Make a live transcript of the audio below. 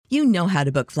You know how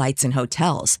to book flights and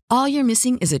hotels. All you're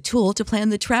missing is a tool to plan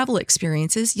the travel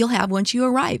experiences you'll have once you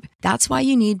arrive. That's why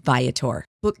you need Viator.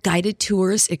 Book guided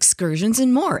tours, excursions,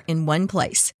 and more in one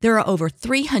place. There are over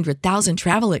 300,000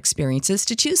 travel experiences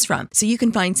to choose from, so you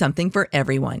can find something for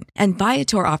everyone. And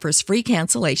Viator offers free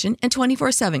cancellation and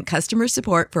 24/7 customer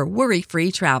support for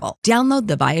worry-free travel. Download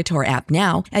the Viator app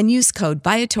now and use code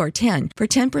Viator10 for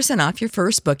 10% off your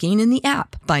first booking in the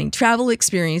app. Find travel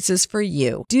experiences for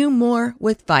you. Do more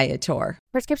with Viator.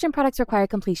 Prescription products require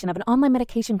completion of an online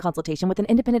medication consultation with an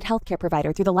independent healthcare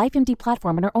provider through the LifeMD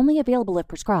platform and are only available if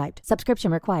prescribed.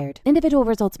 Subscription required. Individual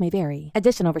results may vary.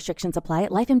 Additional restrictions apply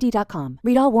at lifemd.com.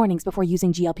 Read all warnings before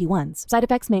using GLP-1s. Side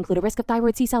effects may include a risk of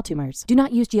thyroid C-cell tumors. Do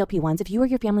not use GLP-1s if you or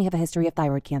your family have a history of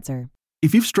thyroid cancer.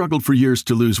 If you've struggled for years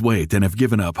to lose weight and have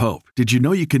given up hope, did you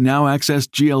know you can now access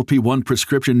GLP-1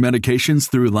 prescription medications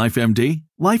through LifeMD?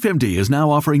 LifeMD is now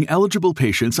offering eligible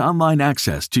patients online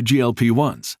access to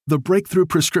GLP-1s, the breakthrough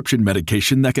prescription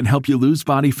medication that can help you lose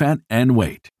body fat and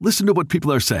weight. Listen to what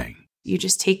people are saying. You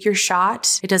just take your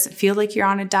shot. It doesn't feel like you're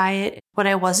on a diet. What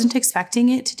I wasn't expecting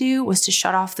it to do was to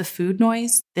shut off the food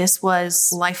noise. This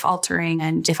was life-altering,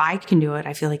 and if I can do it,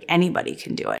 I feel like anybody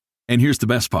can do it. And here's the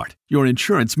best part. Your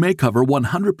insurance may cover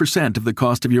 100% of the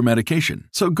cost of your medication.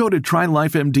 So go to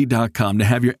TryLifeMD.com to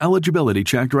have your eligibility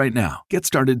checked right now. Get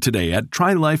started today at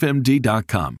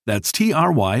TryLifeMD.com. That's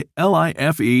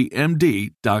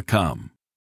TryLifeMD.com.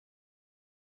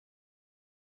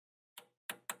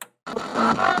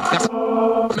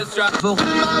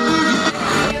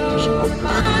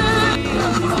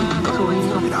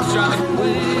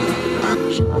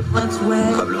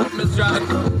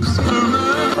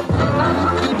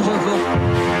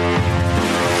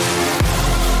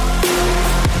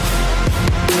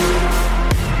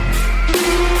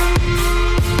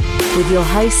 With your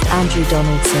host, Andrew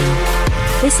Donaldson.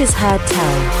 This is Heard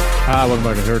Tell. Welcome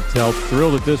back to Heard Tell.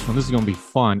 Thrilled at this one. This is going to be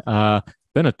fun. One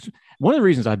of the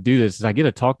reasons I do this is I get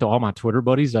to talk to all my Twitter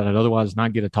buddies that I'd otherwise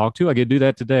not get to talk to. I get to do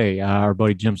that today. Our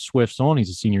buddy Jim Swift's on.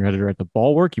 He's a senior editor at The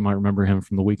Bulwark. You might remember him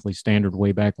from the Weekly Standard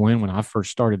way back when I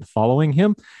first started following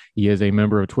him. He is a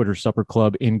member of Twitter Supper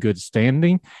Club in good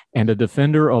standing and a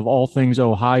defender of all things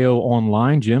Ohio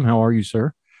online. Jim, how are you,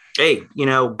 sir? Hey,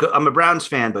 I'm a Browns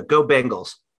fan, but go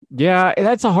Bengals. Yeah,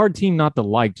 that's a hard team not to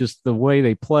like. Just the way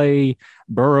they play.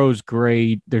 Burrow's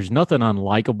great. There's nothing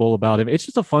unlikable about him. It's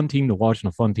just a fun team to watch and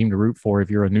a fun team to root for if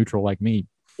you're a neutral like me.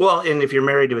 Well, and if you're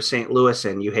married to a St. Louis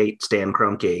and you hate Stan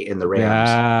Kroenke in the Rams.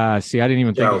 Yeah, see, I didn't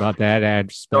even think about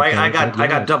that. So I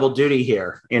got double duty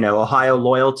here. Ohio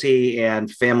loyalty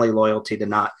and family loyalty to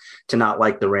not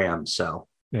like the Rams. So.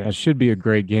 Yeah, it should be a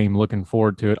great game. Looking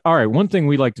forward to it. All right. One thing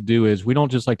we like to do is we don't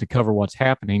just like to cover what's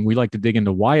happening. We like to dig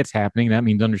into why it's happening. That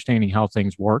means understanding how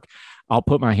things work. I'll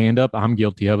put my hand up. I'm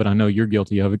guilty of it. I know you're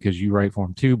guilty of it because you write for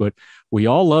them too. But we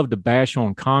all love to bash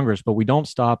on Congress, but we don't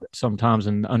stop sometimes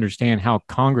and understand how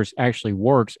Congress actually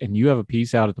works. And you have a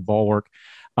piece out at The Bulwark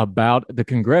about the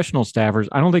congressional staffers.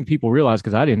 I don't think people realize,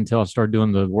 because I didn't until I started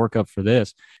doing the workup for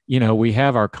this. We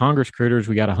have our Congress critters.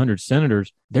 We got 100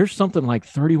 senators. There's something like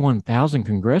 31,000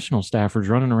 congressional staffers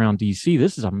running around D.C.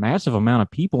 This is a massive amount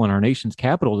of people in our nation's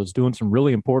capital that's doing some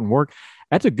really important work.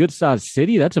 That's a good sized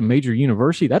city. That's a major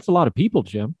university. That's a lot of people,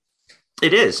 Jim.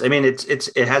 It is. I mean, it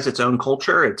has its own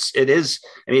culture.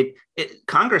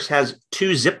 Congress has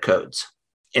 2 zip codes.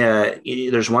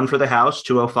 There's one for the House,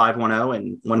 20510,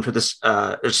 and one for this,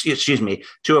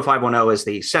 20510 is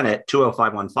the Senate,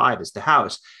 20515 is the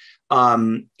House.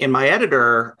 And my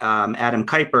editor, Adam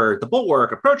Kuiper, The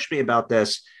Bulwark, approached me about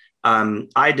this.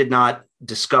 I did not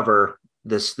discover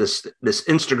this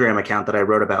Instagram account that I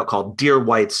wrote about called Dear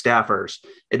White Staffers.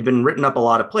 It had been written up a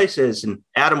lot of places, and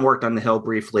Adam worked on the Hill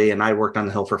briefly, and I worked on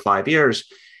the Hill for 5 years.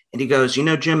 And he goes,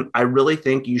 Jim, I really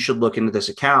think you should look into this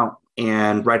account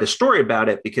and write a story about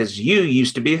it, because you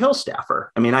used to be a Hill staffer.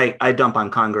 I mean, I dump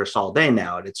on Congress all day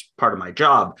now, and it's part of my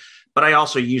job. But I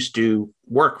also used to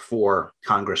work for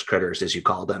Congress critters, as you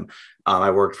call them.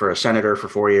 I worked for a senator for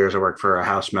 4 years. I worked for a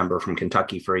House member from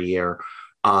Kentucky for a year.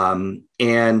 So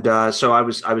I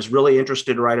was really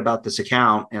interested to write about this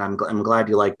account, and I'm glad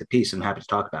you liked the piece. I'm happy to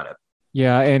talk about it.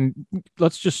 Yeah, and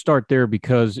let's just start there,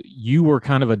 because you were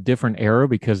kind of a different era,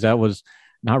 because that was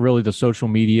not really the social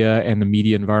media and the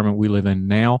media environment we live in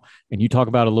now. And you talk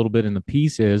about a little bit in the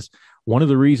piece is one of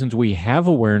the reasons we have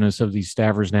awareness of these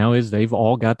staffers now is they've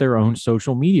all got their own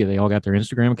social media. They all got their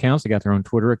Instagram accounts. They got their own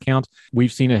Twitter accounts.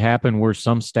 We've seen it happen where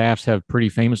some staffs have pretty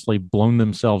famously blown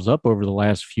themselves up over the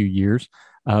last few years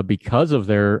because of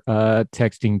their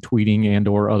texting, tweeting, and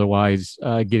or otherwise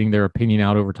getting their opinion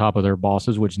out over top of their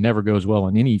bosses, which never goes well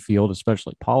in any field,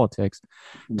 especially politics.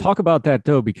 Talk about that,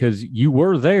 though, because you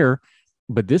were there.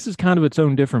 But this is kind of its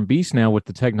own different beast now with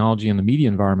the technology and the media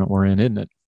environment we're in, isn't it?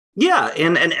 Yeah,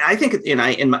 and I think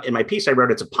in my piece I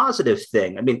wrote it's a positive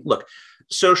thing. I mean, look,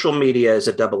 social media is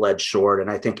a double-edged sword, and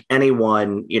I think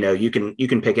anyone, you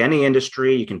can pick any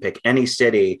industry, you can pick any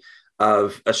city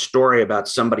of a story about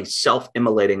somebody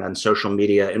self-immolating on social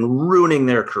media and ruining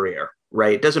their career.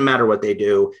 Right? It doesn't matter what they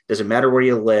do, doesn't matter where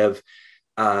you live.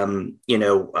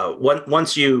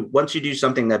 Once you do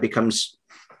something that becomes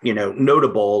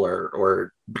notable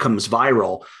or becomes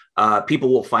viral, people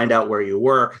will find out where you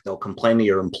work. They'll complain to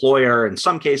your employer. In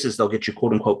some cases, they'll get you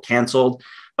quote unquote canceled.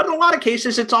 But in a lot of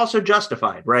cases, it's also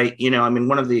justified, right?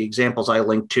 One of the examples I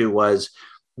linked to was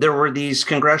there were these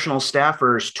congressional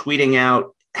staffers tweeting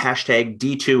out hashtag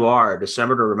D2R,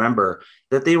 December to Remember,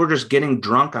 that they were just getting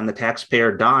drunk on the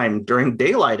taxpayer dime during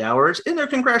daylight hours in their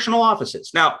congressional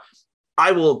offices. Now,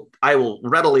 I will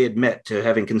readily admit to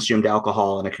having consumed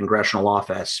alcohol in a congressional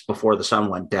office before the sun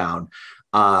went down.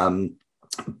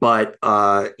 But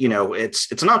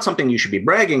it's not something you should be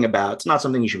bragging about. It's not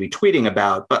something you should be tweeting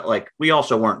about. But like, we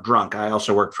also weren't drunk. I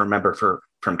also worked for a member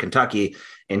from Kentucky,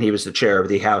 and he was the chair of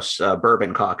the House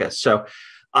Bourbon Caucus. So,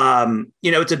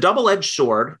 it's a double-edged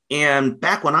sword. And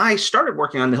back when I started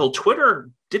working on the Hill, Twitter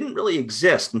didn't really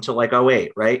exist until like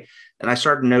 2008, right? And I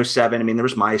started in 2007. I mean, there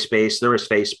was MySpace, there was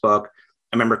Facebook.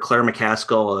 I remember Claire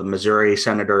McCaskill, a Missouri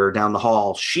senator down the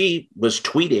hall, she was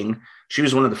tweeting. She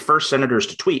was one of the first senators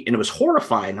to tweet, and it was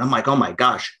horrifying. I'm like, oh my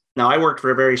gosh. Now, I worked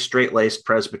for a very straight-laced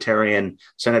Presbyterian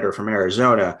senator from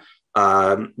Arizona.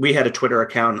 We had a Twitter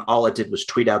account, and all it did was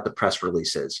tweet out the press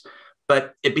releases.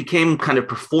 But it became kind of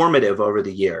performative over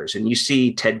the years. And you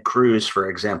see Ted Cruz, for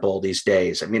example, these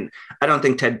days. I mean, I don't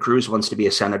think Ted Cruz wants to be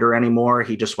a senator anymore.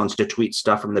 He just wants to tweet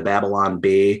stuff from the Babylon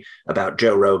Bee about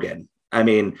Joe Rogan. I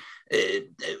mean,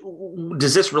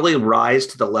 does this really rise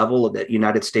to the level that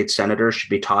United States senators should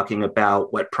be talking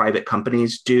about what private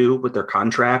companies do with their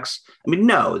contracts? I mean,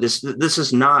 no, this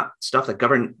is not stuff that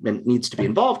government needs to be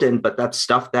involved in, but that's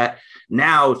stuff that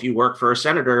now, if you work for a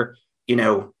senator,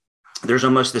 there's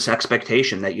almost this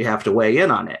expectation that you have to weigh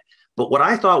in on it. But what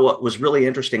I thought what was really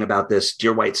interesting about this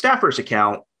Dear White Staffers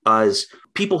account is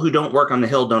people who don't work on the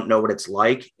Hill don't know what it's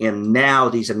like. And now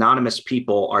these anonymous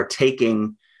people are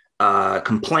taking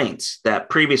complaints that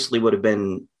previously would have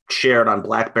been shared on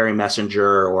BlackBerry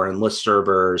Messenger or in list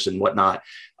servers and whatnot,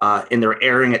 and they're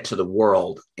airing it to the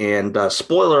world. And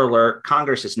spoiler alert,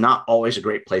 Congress is not always a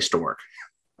great place to work.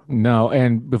 No,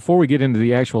 and before we get into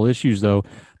the actual issues, though,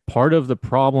 part of the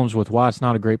problems with why it's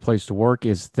not a great place to work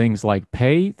is things like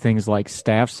pay, things like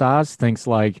staff size, things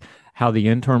like how the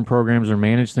intern programs are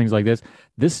managed, things like this.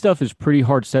 This stuff is pretty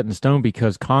hard set in stone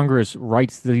because Congress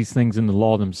writes these things in the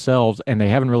law themselves, and they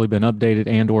haven't really been updated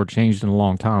and or changed in a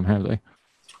long time, have they?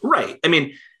 Right. I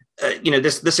mean,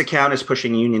 this account is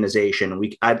pushing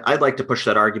unionization. I'd like to push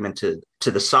that argument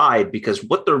to the side, because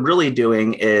what they're really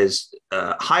doing is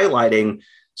highlighting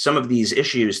some of these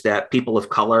issues that people of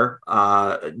color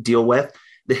deal with.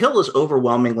 The Hill is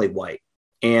overwhelmingly white,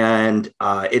 and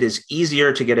it is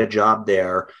easier to get a job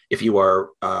there if you are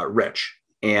rich.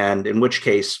 And in which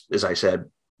case, as I said,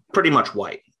 pretty much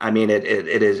white. I mean,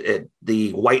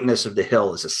 the whiteness of the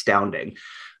Hill is astounding.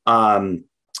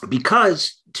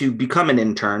 Because to become an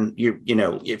intern,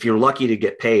 if you're lucky to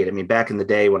get paid. I mean, back in the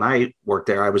day when I worked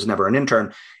there, I was never an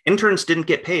intern. Interns didn't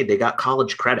get paid. They got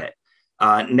college credit.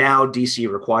 Now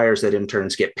DC requires that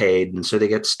interns get paid, and so they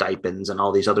get stipends and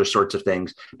all these other sorts of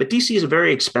things. But DC is a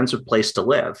very expensive place to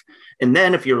live. And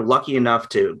then if you're lucky enough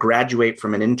to graduate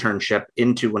from an internship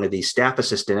into one of these staff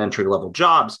assistant entry-level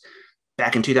jobs,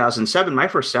 back in 2007, my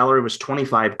first salary was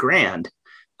 $25,000.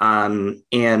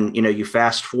 And you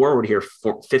fast forward here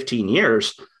for 15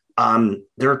 years,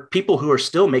 there are people who are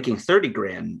still making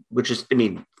 $30,000, which is, I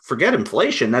mean, forget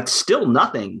inflation. That's still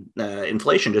nothing.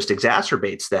 Inflation just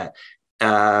exacerbates that.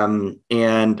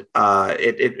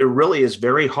 It really is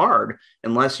very hard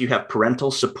unless you have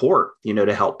parental support,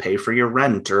 to help pay for your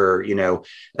rent or,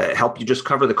 help you just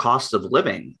cover the cost of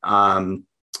living.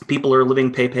 People are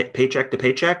living paycheck to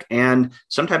paycheck and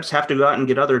sometimes have to go out and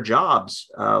get other jobs,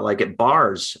 like at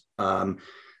bars,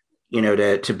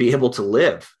 to be able to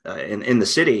live in the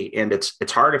city. And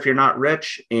it's hard if you're not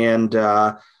rich. And,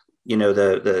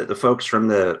 the folks from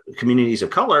the communities of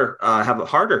color have a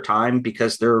harder time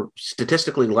because they're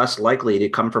statistically less likely to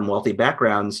come from wealthy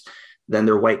backgrounds than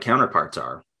their white counterparts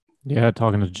are. Yeah,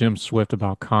 talking to Jim Swift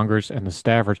about Congress and the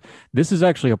staffers. This is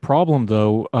actually a problem,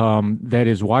 though, that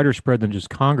is wider spread than just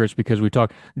Congress, because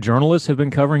journalists have been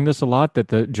covering this a lot, that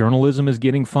the journalism is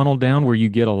getting funneled down, where you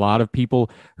get a lot of people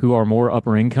who are more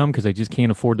upper income because they just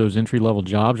can't afford those entry-level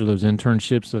jobs or those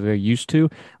internships that they used to.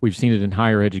 We've seen it in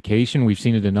higher education. We've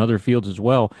seen it in other fields as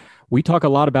well. we talk a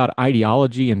lot about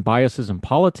ideology and biases in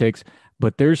politics,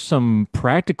 but there's some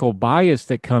practical bias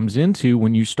that comes into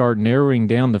when you start narrowing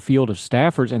down the field of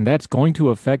staffers, and that's going to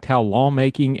affect how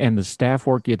lawmaking and the staff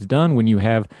work gets done when you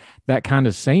have that kind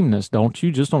of sameness, don't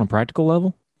you, just on a practical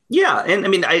level? Yeah. And I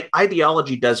mean,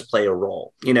 ideology does play a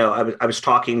role. I was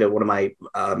talking to one of my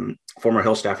former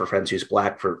Hill staffer friends who's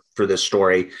Black for this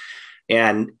story,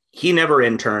 and he never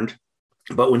interned.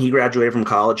 But when he graduated from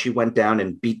college, he went down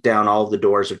and beat down all of the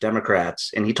doors of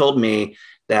Democrats. And he told me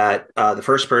that the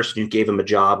first person who gave him a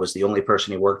job was the only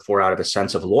person he worked for out of a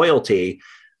sense of loyalty,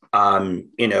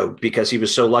 because he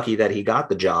was so lucky that he got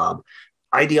the job.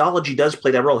 Ideology does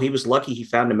play that role. He was lucky he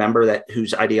found a member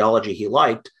whose ideology he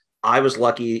liked. I was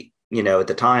lucky, at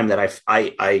the time that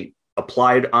I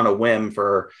applied on a whim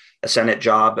for a Senate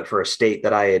job, but for a state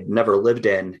that I had never lived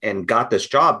in, and got this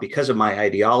job because of my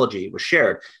ideology was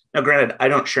shared. Now, granted, I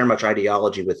don't share much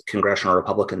ideology with congressional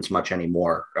Republicans much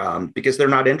anymore because they're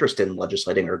not interested in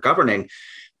legislating or governing.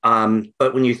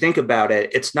 But when you think about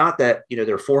it, it's not that,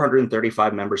 there are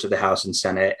 435 members of the House and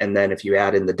Senate. And then if you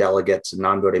add in the delegates and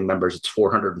non-voting members, it's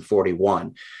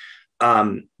 441.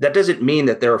 That doesn't mean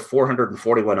that there are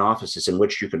 441 offices in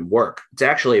which you can work. It's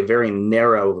actually a very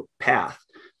narrow path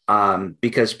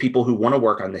because people who want to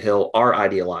work on the Hill are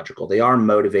ideological. They are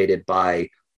motivated by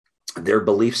their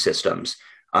belief systems.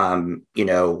 A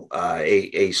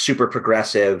super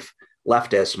progressive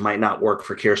leftist might not work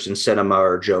for Kyrsten Sinema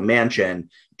or Joe Manchin,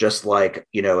 just like,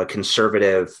 a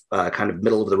conservative kind of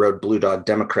middle of the road blue dog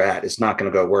Democrat is not going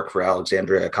to go work for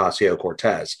Alexandria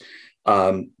Ocasio-Cortez.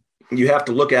 You have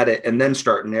to look at it and then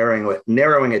start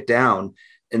narrowing it down.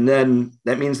 And then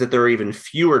that means that there are even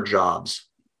fewer jobs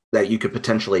that you could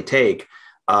potentially take.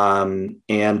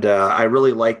 I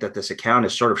really like that this account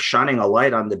is sort of shining a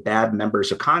light on the bad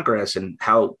members of Congress and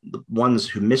how the ones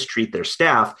who mistreat their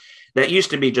staff, that used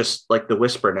to be just like the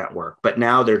Whisper Network, but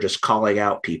now they're just calling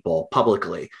out people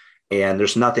publicly. And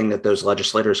there's nothing that those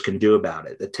legislators can do about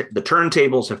it. The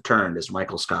turntables have turned, as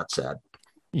Michael Scott said.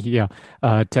 Yeah.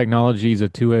 Technology is a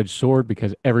two-edged sword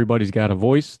because everybody's got a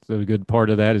voice. The good part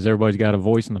of that is everybody's got a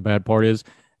voice, and the bad part is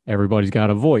everybody's got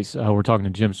a voice. We're talking to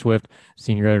Jim Swift,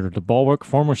 senior editor at The Bulwark,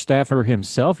 former staffer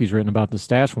himself. He's written about the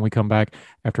staffs. When we come back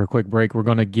after a quick break, we're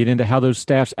going to get into how those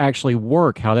staffs actually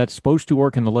work, how that's supposed to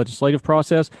work in the legislative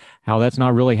process, how that's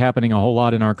not really happening a whole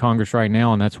lot in our Congress right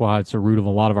now, and that's why it's the root of a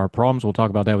lot of our problems. We'll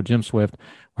talk about that with Jim Swift.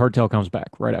 Heard Tell comes back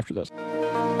right after this.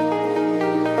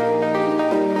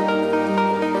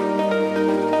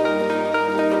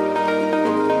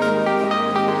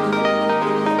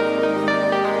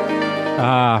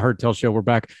 Heard Tell Show. We're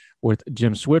back with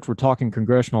Jim Swift. We're talking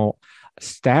congressional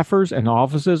staffers and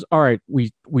offices. All right,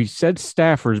 we said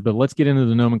staffers, but let's get into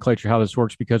the nomenclature, how this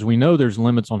works, because we know there's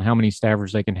limits on how many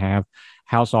staffers they can have.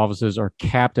 House offices are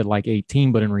capped at like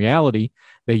 18, but in reality,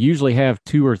 they usually have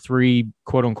 2 or 3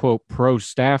 quote unquote pro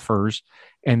staffers.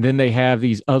 And then they have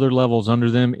these other levels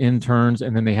under them, interns,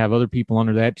 and then they have other people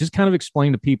under that. Just kind of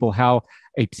explain to people how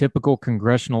a typical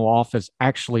congressional office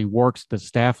actually works at the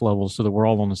staff level so that we're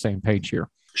all on the same page here.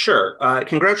 Sure.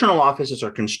 Congressional offices are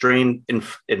constrained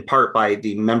in part by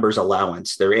the members'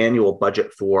 allowance, their annual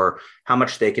budget for how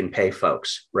much they can pay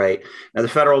folks, right? Now, the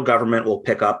federal government will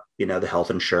pick up, the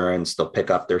health insurance, they'll pick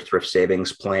up their thrift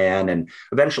savings plan, and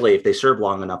eventually, if they serve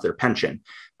long enough, their pension.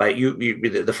 But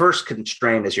the first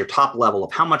constraint is your top level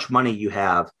of how much money you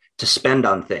have to spend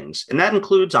on things. And that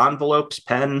includes envelopes,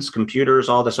 pens, computers,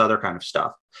 all this other kind of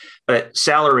stuff. But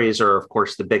salaries are, of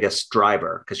course, the biggest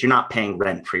driver because you're not paying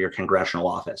rent for your congressional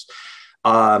office.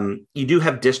 You do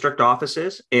have district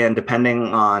offices, and depending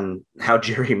on how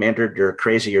gerrymandered or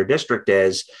crazy your district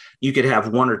is, you could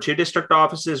have 1 or 2 district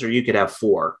offices, or you could have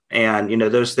 4. And,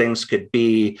 those things could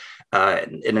be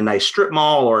in a nice strip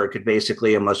mall, or it could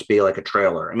basically almost be like a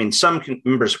trailer. I mean, some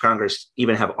members of Congress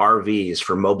even have RVs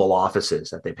for mobile offices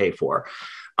that they pay for.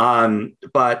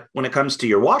 But when it comes to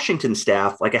your Washington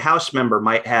staff, like a House member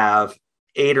might have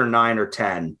 8 or 9 or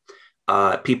 10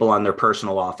 people on their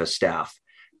personal office staff.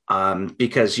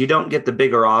 Because you don't get the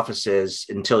bigger offices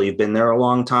until you've been there a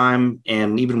long time.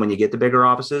 And even when you get the bigger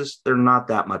offices, they're not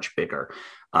that much bigger.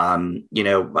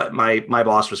 My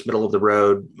boss was middle of the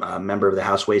road, member of the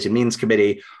House Ways and Means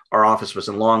Committee. Our office was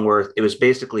in Longworth. It was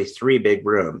basically 3 big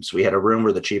rooms. We had a room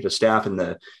where the chief of staff and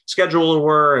the scheduler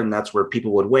were, and that's where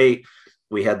people would wait.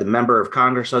 We had the member of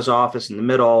Congress's office in the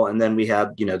middle, and then we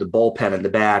had, the bullpen in the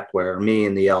back where me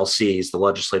and the LCs, the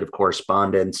legislative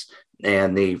correspondents,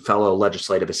 and the fellow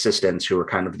legislative assistants, who were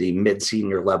kind of the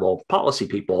mid-senior level policy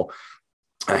people,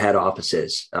 had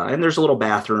offices. And there's a little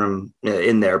bathroom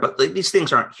in there, but these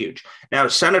things aren't huge. Now,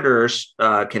 senators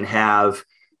can have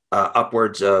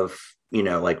upwards of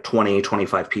like 20,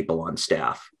 25 people on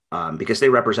staff because they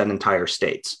represent entire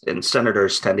states. And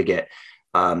senators tend to get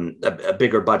a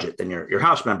bigger budget than your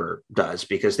House member does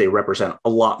because they represent a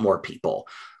lot more people.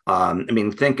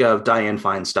 Think of Dianne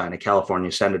Feinstein, a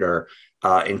California senator,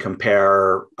 and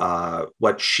compare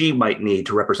what she might need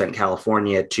to represent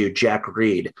California to Jack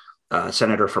Reed,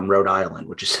 senator from Rhode Island,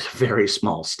 which is a very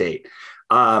small state.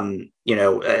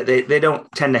 They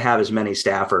don't tend to have as many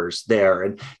staffers there,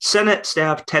 and Senate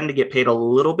staff tend to get paid a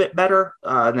little bit better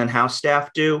than House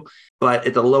staff do, but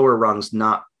at the lower rungs,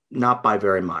 not by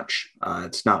very much.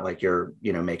 It's not like you're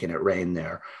making it rain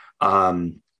there.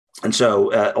 And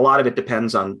so a lot of it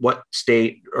depends on what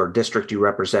state or district you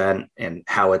represent and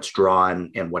how it's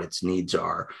drawn and what its needs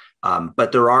are.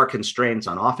 But there are constraints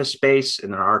on office space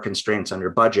and there are constraints on your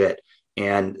budget.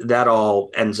 And that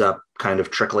all ends up kind of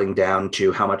trickling down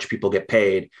to how much people get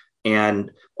paid.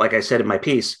 And like I said in my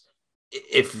piece,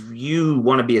 if you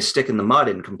want to be a stick in the mud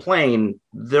and complain,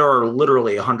 there are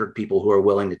literally 100 people who are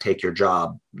willing to take your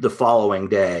job the following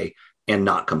day and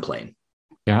not complain.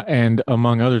 Yeah. And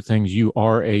among other things, you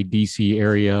are a DC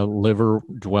area liver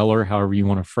dweller, however you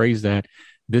want to phrase that.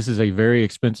 This is a very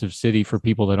expensive city for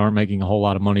people that aren't making a whole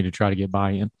lot of money to try to get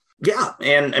by in. Yeah.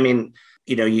 And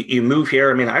you move here.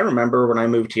 I remember when I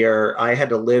moved here, I had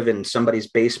to live in somebody's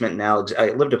basement. Now I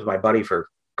lived with my buddy for a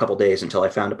couple of days until I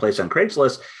found a place on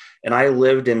Craigslist. And I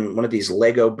lived in one of these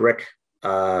Lego brick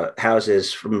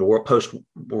houses from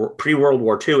the pre-World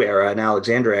War II era in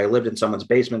Alexandria. I lived in someone's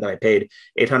basement that I paid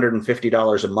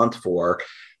 $850 a month for.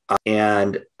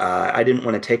 And I didn't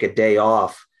want to take a day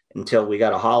off until we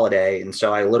got a holiday. And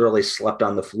so I literally slept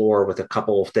on the floor with a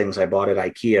couple of things I bought at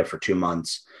IKEA for 2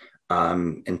 months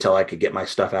until I could get my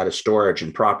stuff out of storage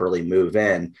and properly move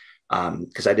in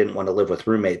because I didn't want to live with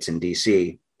roommates in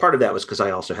DC. Part of that was because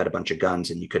I also had a bunch of guns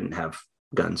and you couldn't have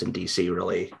guns in DC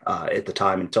really at the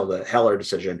time until the Heller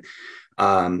decision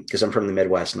because I'm from the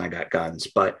Midwest and I got guns.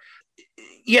 But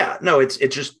yeah, no, it's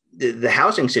just the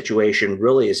housing situation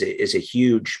really is a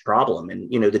huge problem. And,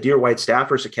 the Dear White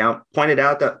staffers account pointed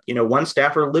out that, one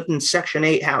staffer lived in Section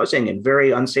 8 housing in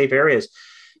very unsafe areas.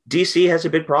 DC has a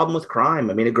big problem with crime.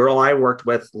 a girl I worked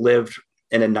with lived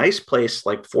in a nice place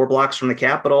like 4 blocks from the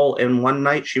Capitol. And one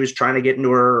night she was trying to get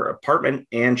into her apartment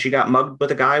and she got mugged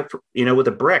with a guy, with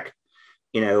a brick,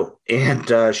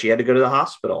 and she had to go to the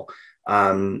hospital.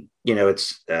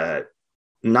 It's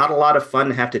not a lot of fun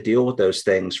to have to deal with those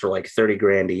things for like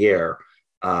 $30,000 a year.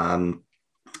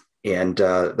 And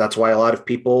that's why a lot of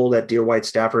people that Dear White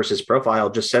staffers has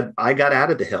profiled just said, I got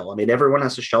out of the Hill. Everyone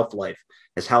has a shelf life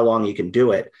as how long you can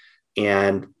do it.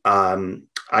 And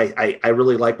I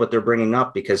really like what they're bringing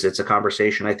up because it's a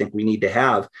conversation I think we need to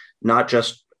have, not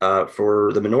just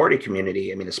for the minority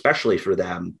community. Especially for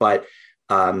them, but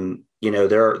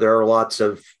there are lots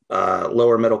of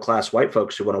lower middle class white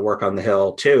folks who want to work on the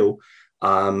Hill too.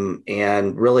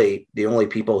 And really the only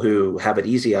people who have it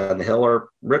easy on the Hill are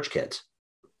rich kids.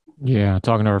 Yeah.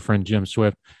 Talking to our friend Jim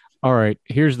Swift. All right.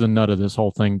 Here's the nut of this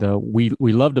whole thing, though. We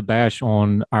love to bash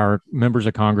on our members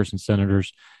of Congress and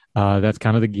senators. That's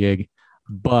kind of the gig.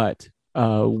 But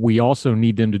we also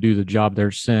need them to do the job they're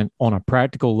sent on a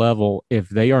practical level. If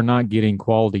they are not getting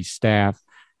quality staff,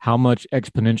 how much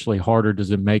exponentially harder does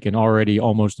it make an already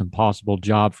almost impossible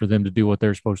job for them to do what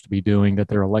they're supposed to be doing that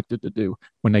they're elected to do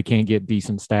when they can't get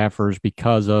decent staffers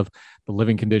because of the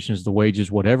living conditions, the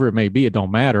wages, whatever it may be? It don't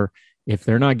matter. If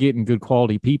they're not getting good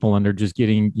quality people and they're just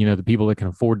getting, the people that can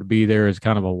afford to be there as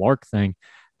kind of a lark thing,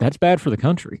 that's bad for the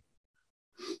country.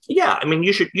 Yeah.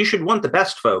 You should want the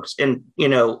best folks. And,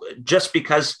 just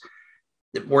because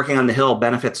working on the Hill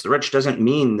benefits the rich doesn't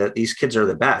mean that these kids are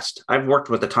the best. I've worked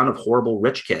with a ton of horrible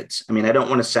rich kids. I don't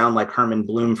want to sound like Herman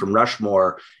Bloom from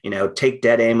Rushmore, take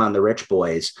dead aim on the rich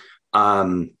boys.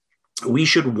 We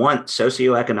should want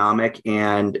socioeconomic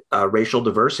and racial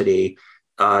diversity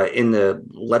in the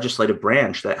legislative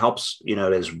branch that helps,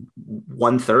 as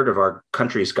 1/3 of our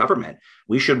country's government.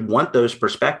 We should want those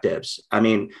perspectives.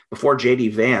 Before J.D.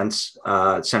 Vance,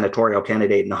 senatorial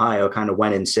candidate in Ohio, kind of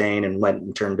went insane and went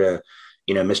and turned to,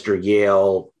 Mr.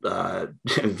 Yale,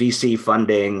 VC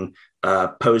funding,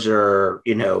 poser,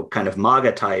 kind of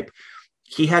MAGA type.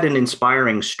 He had an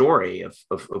inspiring story of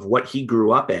what he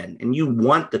grew up in. And you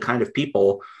want the kind of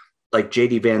people like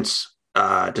J.D. Vance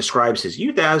describes his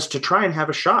youth as to try and have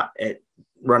a shot at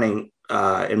running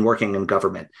and working in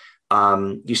government.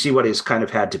 You see what he's kind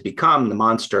of had to become, the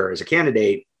monster as a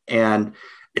candidate. And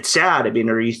it's sad.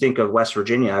 Or you think of West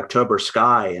Virginia, October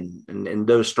Sky, and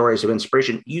those stories of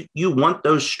inspiration. You want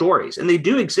those stories, and they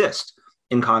do exist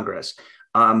in Congress.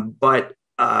 But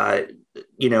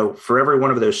for every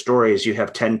one of those stories, you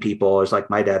have 10 people. It's like,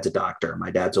 my dad's a doctor, my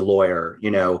dad's a lawyer,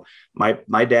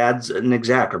 my dad's an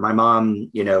exec, or my mom,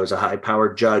 is a high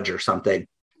powered judge or something.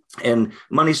 And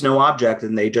money's no object,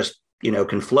 and they just,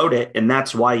 can float it. And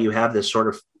that's why you have this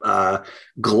sort of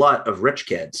glut of rich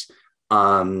kids.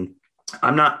 I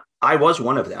was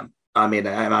one of them. I mean,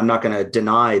 I'm not going to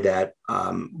deny that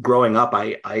growing up,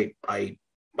 I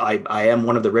am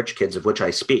one of the rich kids of which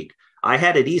I speak. I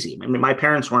had it easy. I mean, my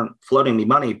parents weren't floating me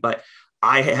money, but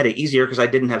I had it easier because I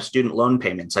didn't have student loan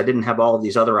payments. I didn't have all of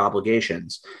these other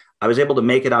obligations. I was able to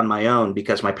make it on my own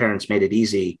because my parents made it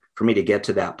easy for me to get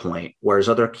to that point, whereas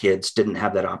other kids didn't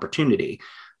have that opportunity.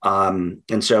 And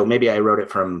so maybe I wrote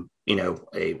it from,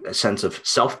 a sense of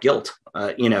self-guilt,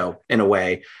 in a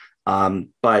way.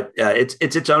 But it's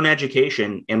its own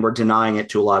education, and we're denying it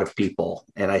to a lot of people.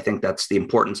 And I think that's the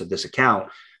importance of this account.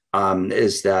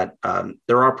 Is that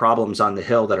there are problems on the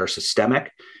Hill that are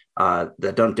systemic,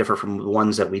 that don't differ from the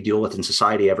ones that we deal with in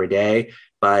society every day.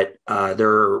 But there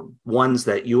are ones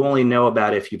that you only know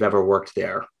about if you've ever worked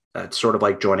there. It's sort of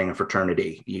like joining a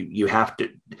fraternity.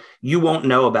 You won't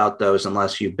know about those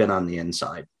unless you've been on the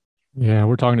inside. Yeah,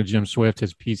 we're talking to Jim Swift,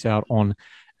 his piece out on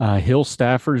Hill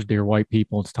staffers, dear white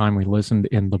people, it's time we listened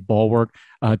in the Bulwark.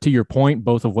 To your point,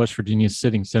 both of West Virginia's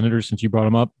sitting senators, since you brought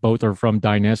them up, both are from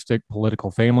dynastic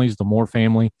political families. The Moore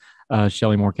family,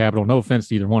 Shelley Moore Capito. No offense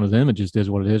to either one of them. It just is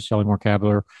what it is. Shelley Moore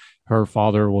Capito, her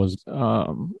father was...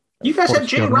 you guys had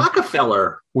Jay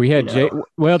Rockefeller. We had Jay.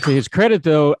 Well, to his credit,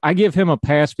 though, I give him a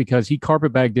pass because he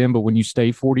carpetbagged in. But when you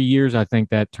stay 40 years, I think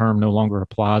that term no longer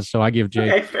applies. So I give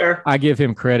Jay... Okay, fair. I give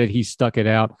him credit. He stuck it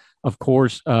out. Of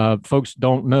course, folks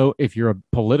don't know, if you're a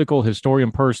political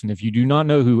historian person, if you do not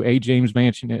know who A. James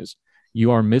Manchin is, you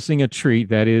are missing a treat.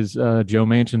 That is Joe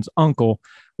Manchin's uncle,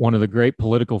 one of the great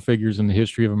political figures in the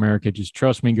history of America. Just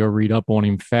trust me, go read up on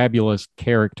him. Fabulous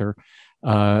character,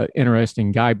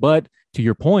 interesting guy. But to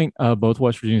your point, both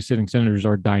West Virginia sitting senators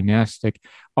are dynastic.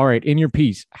 All right, in your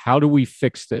piece, how do we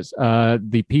fix this?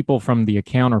 The people from the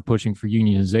account are pushing for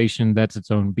unionization. That's its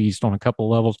own beast on a couple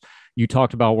of levels. You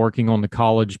talked about working on the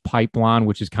college pipeline,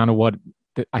 which is kind of what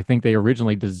I think they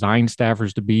originally designed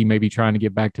staffers to be, maybe trying to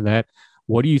get back to that.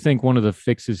 What do you think one of the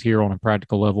fixes here on a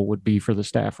practical level would be for the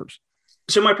staffers?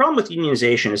 So my problem with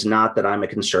unionization is not that I'm a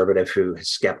conservative who is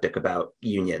skeptic about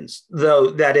unions,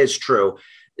 though that is true.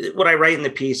 What I write in the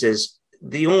piece is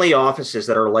the only offices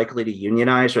that are likely to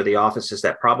unionize are the offices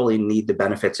that probably need the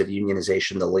benefits of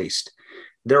unionization the least.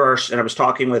 There are, and I was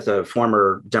talking with a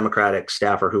former Democratic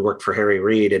staffer who worked for Harry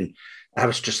Reid, and I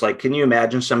was just like, can you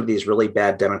imagine some of these really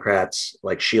bad Democrats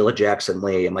like Sheila Jackson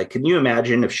Lee? I'm like, can you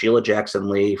imagine if Sheila Jackson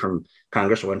Lee, from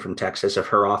Congresswoman from Texas, if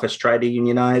her office tried to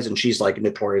unionize? And she's like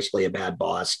notoriously a bad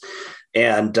boss.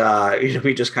 And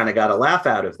we just kind of got a laugh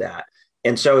out of that.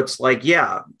 And so it's like,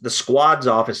 yeah, the squad's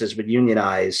offices would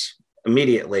unionize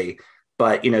immediately.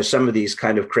 But, some of these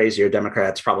kind of crazier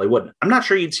Democrats probably wouldn't. I'm not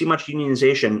sure you'd see much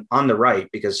unionization on the right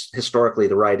because historically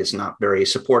the right is not very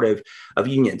supportive of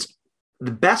unions.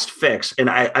 The best fix, and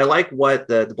I like what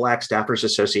the Black Staffers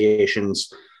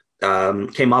Associations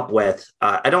came up with.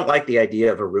 I don't like the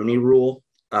idea of a Rooney Rule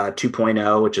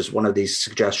 2.0, which is one of these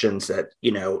suggestions that,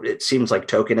 it seems like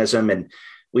tokenism. And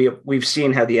we've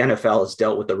seen how the NFL has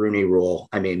dealt with the Rooney Rule.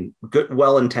 I mean, good,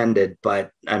 well-intended,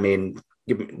 but I mean,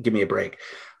 give me a break.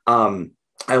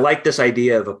 I like this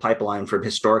idea of a pipeline from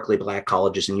historically Black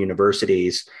colleges and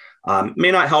universities.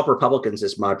 May not help Republicans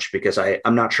as much because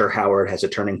I'm not sure Howard has a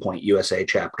Turning Point USA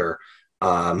chapter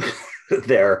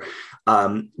there.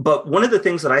 But one of the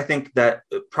things that I think that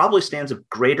probably stands a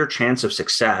greater chance of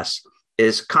success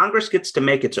is Congress gets to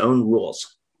make its own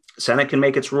rules. Senate can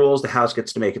make its rules. The House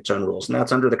gets to make its own rules, and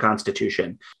that's under the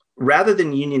Constitution. Rather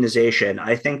than unionization,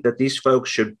 I think that these folks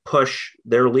should push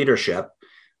their leadership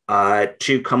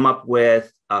to come up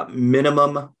with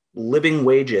minimum living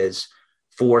wages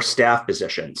for staff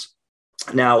positions.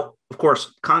 Now, of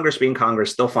course, Congress being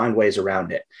Congress, they'll find ways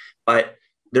around it. But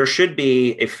there should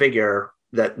be a figure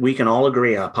that we can all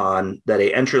agree upon that an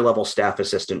entry-level staff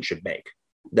assistant should make,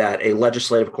 that a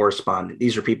legislative correspondent,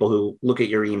 these are people who look at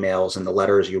your emails and the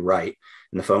letters you write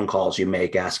and the phone calls you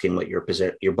make asking what your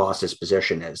boss's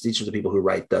position is. These are the people who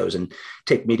write those and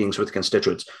take meetings with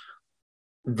constituents.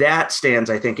 That stands,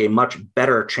 I think, a much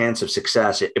better chance of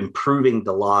success at improving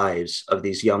the lives of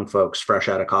these young folks fresh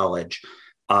out of college.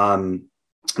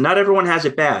 Not everyone has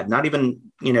it bad. Not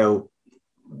even,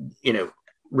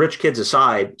 rich kids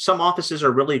aside, some offices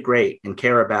are really great and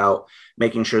care about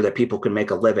making sure that people can make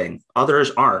a living.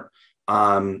 Others aren't.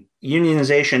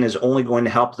 Unionization is only going to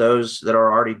help those that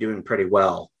are already doing pretty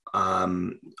well,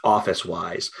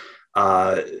 office-wise.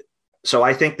 So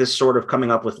I think this sort of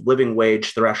coming up with living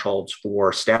wage thresholds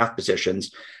for staff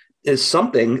positions is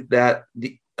something that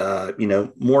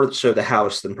more so the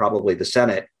House than probably the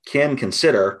Senate can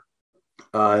consider,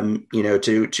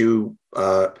 to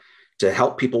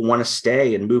help people want to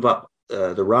stay and move up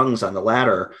the rungs on the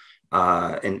ladder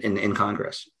in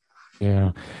Congress.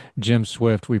 Yeah. Jim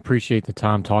Swift, we appreciate the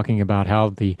time talking about how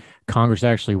the Congress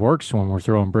actually works when we're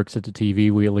throwing bricks at the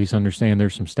TV. We at least understand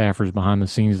there's some staffers behind the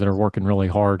scenes that are working really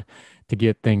hard to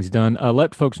get things done.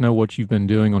 Let folks know what you've been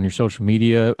doing on your social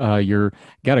media. You're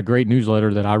got a great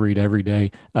newsletter that I read every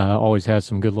day. Always has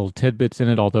some good little tidbits in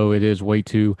it, although it is way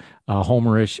too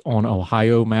homerish on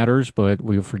Ohio matters, but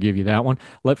we'll forgive you that one.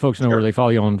 Let folks know where they follow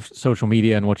you on social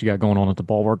media and what you got going on at the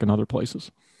Bulwark and other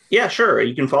places. Yeah, sure.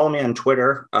 You can follow me on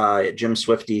Twitter at Jim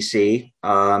Swift DC.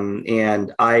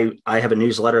 And I have a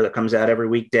newsletter that comes out every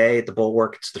weekday at the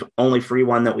Bulwark. It's the only free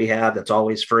one that we have that's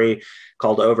always free,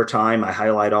 called Overtime. I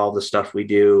highlight all the stuff we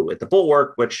do at the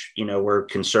Bulwark, which, we're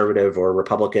conservative or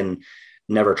Republican,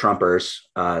 never Trumpers.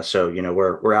 So,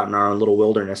 we're out in our own little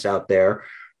wilderness out there.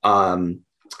 I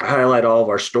highlight all of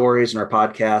our stories and our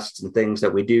podcasts and things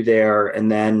that we do there.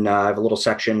 And then I have a little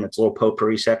section, it's a little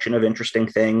potpourri section of interesting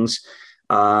things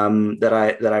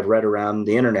that I've read around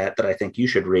the internet that I think you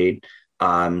should read.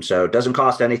 So it doesn't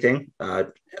cost anything.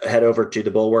 Head over to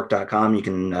thebulwark.com. You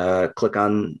can click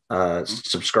on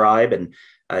subscribe, and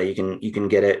you can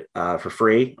get it for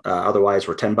free. Otherwise,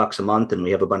 we're $10 a month, and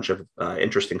we have a bunch of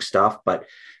interesting stuff. But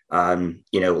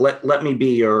let me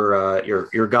be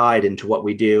your guide into what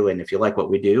we do, and if you like what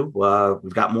we do,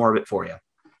 we've got more of it for you.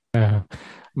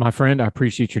 My friend, I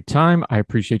appreciate your time. I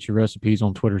appreciate your recipes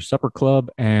on Twitter Supper Club.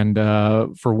 And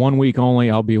for 1 week only,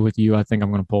 I'll be with you. I think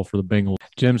I'm going to pull for the Bengals.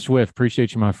 Jim Swift,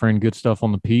 appreciate you, my friend. Good stuff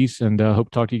on the piece, and hope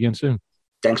to talk to you again soon.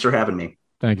 Thanks for having me.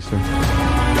 Thank you, sir.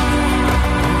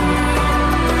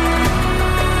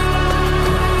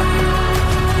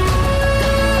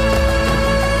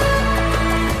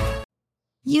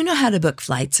 You know how to book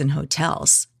flights and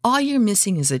hotels. All you're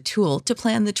missing is a tool to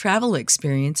plan the travel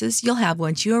experiences you'll have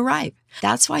once you arrive.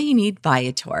 That's why you need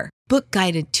Viator. Book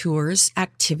guided tours,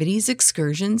 activities,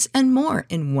 excursions, and more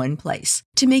in one place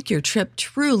to make your trip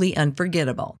truly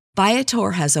unforgettable.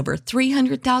 Viator has over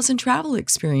 300,000 travel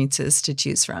experiences to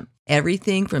choose from.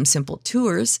 Everything from simple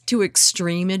tours to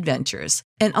extreme adventures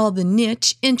and all the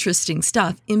niche, interesting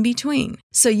stuff in between.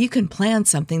 So you can plan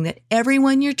something that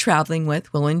everyone you're traveling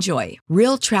with will enjoy.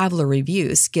 Real traveler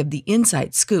reviews give the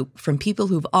inside scoop from people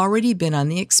who've already been on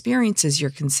the experiences you're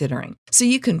considering. So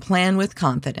you can plan with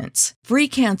confidence. Free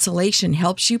cancellation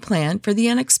helps you plan for the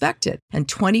unexpected. And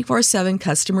 24/7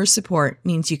 customer support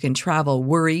means you can travel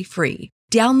worry-free.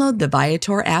 Download the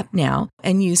Viator app now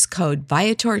and use code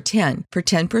Viator10 for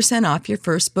 10% off your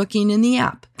first booking in the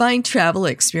app. Find travel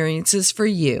experiences for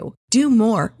you. Do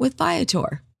more with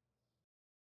Viator.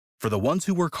 For the ones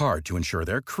who work hard to ensure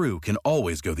their crew can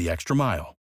always go the extra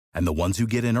mile, and the ones who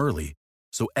get in early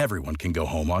so everyone can go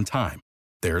home on time,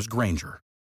 there's Grainger,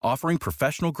 offering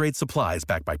professional-grade supplies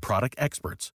backed by product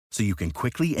experts so you can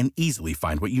quickly and easily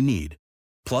find what you need.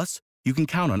 Plus, you can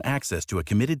count on access to a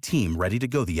committed team ready to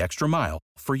go the extra mile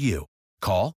for you.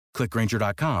 Call, click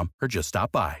Grainger.com, or just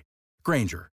stop by.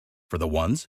 Grainger, for the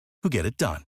ones who get it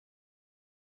done.